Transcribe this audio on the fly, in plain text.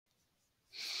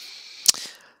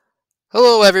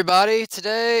Hello everybody,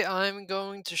 today I'm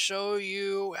going to show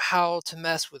you how to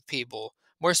mess with people.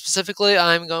 More specifically,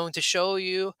 I'm going to show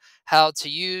you how to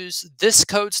use this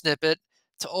code snippet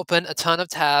to open a ton of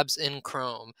tabs in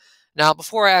Chrome. Now,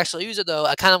 before I actually use it though,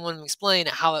 I kind of want to explain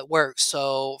how it works.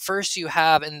 So first you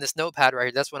have in this notepad right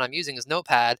here, that's what I'm using is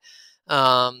notepad.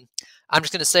 Um, I'm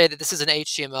just going to say that this is an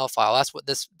HTML file. That's what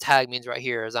this tag means right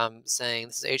here is I'm saying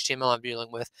this is HTML I'm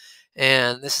dealing with.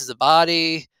 And this is the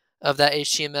body of that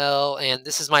HTML, and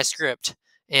this is my script,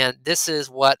 and this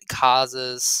is what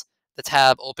causes the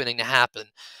tab opening to happen.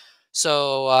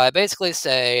 So I basically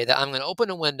say that I'm going to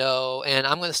open a window, and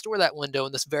I'm going to store that window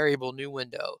in this variable new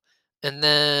window, and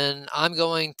then I'm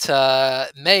going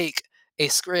to make a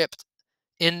script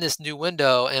in this new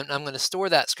window, and I'm going to store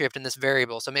that script in this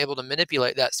variable. So I'm able to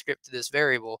manipulate that script to this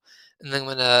variable, and then I'm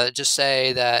going to just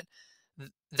say that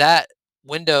that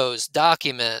Windows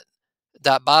document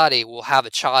that body will have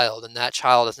a child, and that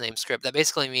child is named script. That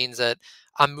basically means that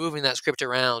I'm moving that script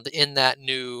around in that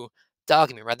new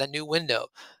document, right? That new window,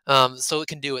 so it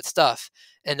can do its stuff.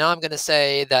 And now I'm going to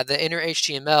say that the inner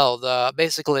HTML,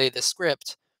 basically the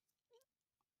script,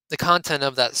 the content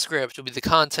of that script will be the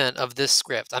content of this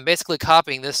script. I'm basically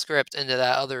copying this script into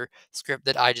that other script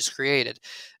that I just created.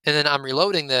 And then I'm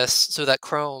reloading this so that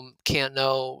Chrome can't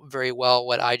know very well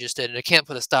what I just did. And it can't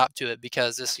put a stop to it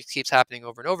because this keeps happening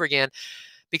over and over again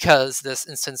because this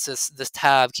instance, this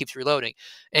tab keeps reloading.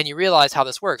 And you realize how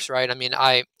this works, right? I mean,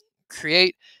 I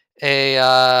create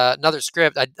another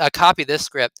script. I copy this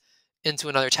script into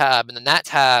another tab, and then that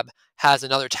tab has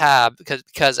another tab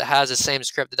because it has the same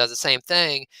script that does the same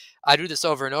thing. I do this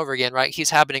over and over again, right? Keeps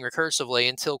happening recursively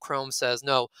until Chrome says,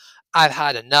 no, I've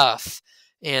had enough.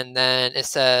 And then it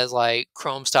says like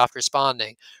Chrome stopped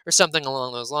responding or something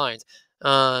along those lines.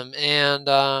 I'm going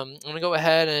to go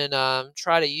ahead and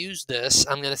try to use this.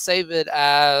 I'm going to save it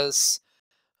as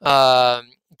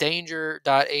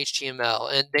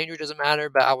danger.html. And danger doesn't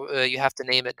matter, but you have to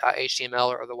name it .html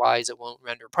or otherwise it won't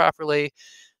render properly.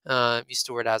 You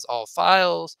store it as all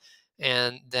files,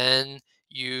 and then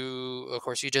of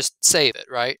course, you just save it,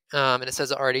 right? And it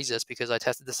says it already exists because I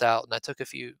tested this out and I took a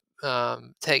few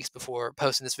takes before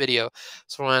posting this video.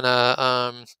 So I'm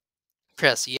gonna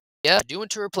press yeah, I do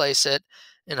want to replace it,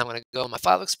 and I'm gonna go in my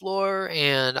file explorer,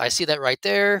 and I see that right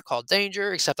there called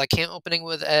danger, except I can't open it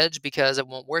with Edge because it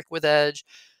won't work with Edge.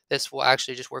 This will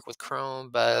actually just work with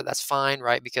Chrome, but that's fine,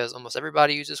 right? Because almost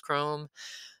everybody uses Chrome.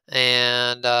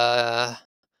 And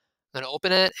I'm gonna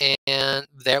open it, and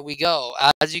there we go.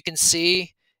 As you can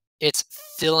see, it's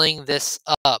filling this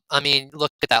up. I mean,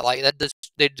 look at that. Like that,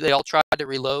 they all tried to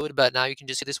reload, but now you can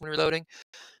just see this one reloading.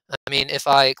 I mean, if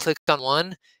I click on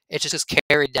one, it just gets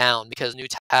carried down because new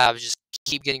tabs just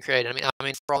keep getting created. I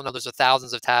mean, for all I know, there's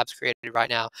thousands of tabs created right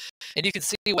now, and you can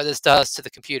see what this does to the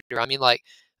computer. I mean, like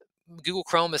Google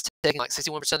Chrome is taking like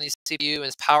 61% of the CPU, and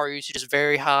its power usage is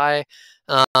very high.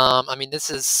 I mean, this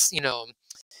is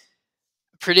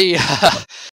pretty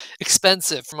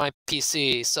expensive for my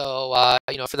PC. So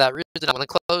for that reason, I'm going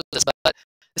to close this. But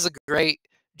this is a great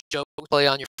joke to play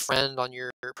on your friend, on your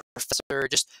professor.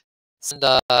 Just send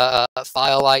a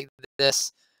file like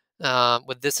this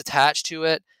with this attached to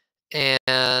it,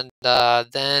 and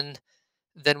then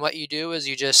what you do is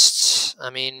you just,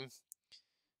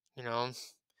 you know,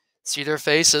 see their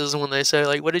faces when they say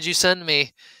like, "What did you send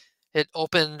me?" It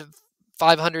opened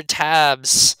 500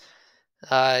 tabs.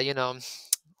 I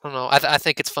don't know. I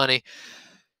think it's funny.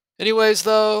 Anyways,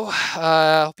 though,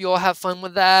 hope you all have fun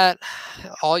with that.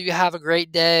 All you have a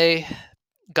great day.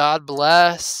 God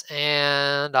bless,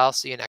 and I'll see you next.